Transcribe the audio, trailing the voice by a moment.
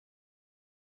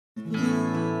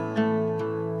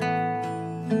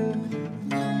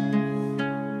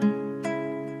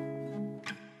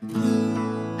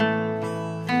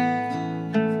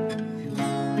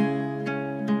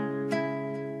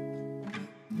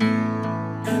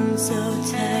I'm so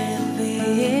tired of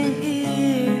being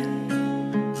here,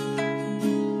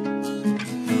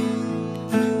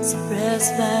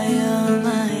 suppressed by all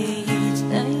my age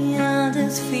and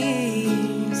others'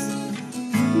 fears.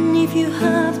 And if you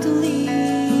have to leave,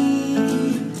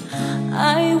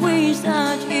 I wish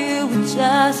that you would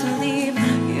just leave.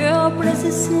 Your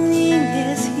presence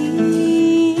is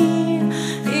here.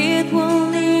 It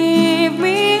won't leave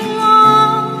me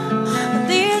alone.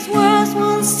 These words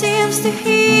won't seem to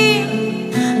heal.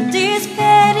 This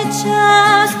pain is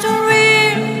just too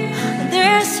real.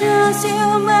 There's just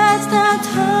too much that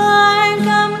time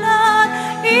cannot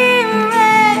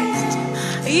erase.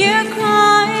 You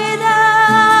cried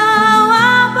out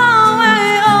away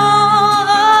all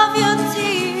of your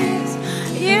tears.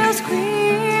 You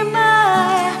scream,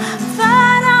 I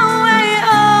find away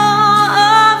all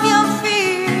of your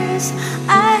fears. I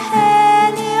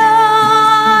had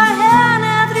your hand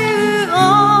through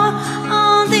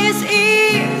all these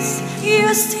years.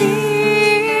 You still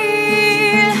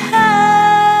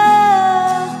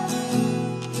have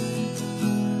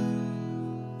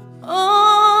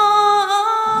all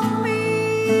of me.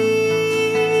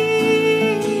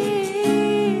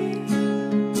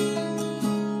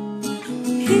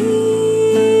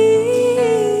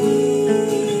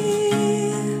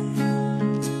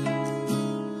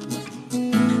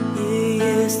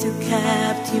 You used to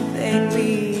captivate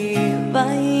me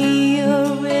by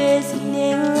your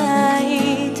resonant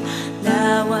light.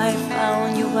 Now I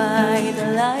found you by the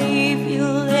life you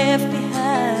left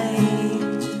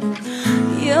behind.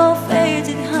 Your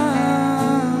faded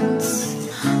hands,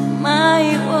 my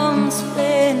warm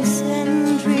plans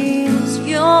and dreams.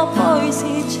 Your voice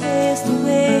it chased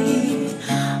away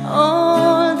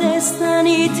all the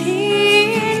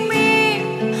sanity in me.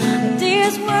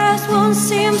 These words won't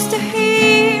seem to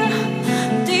heal.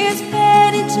 This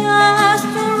pain is just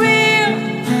too real.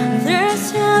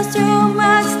 There's just too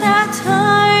much that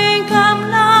time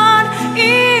cannot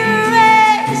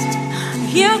erase.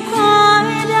 You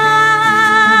cried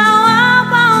out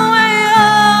away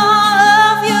all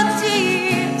of your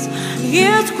tears.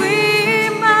 You screamed.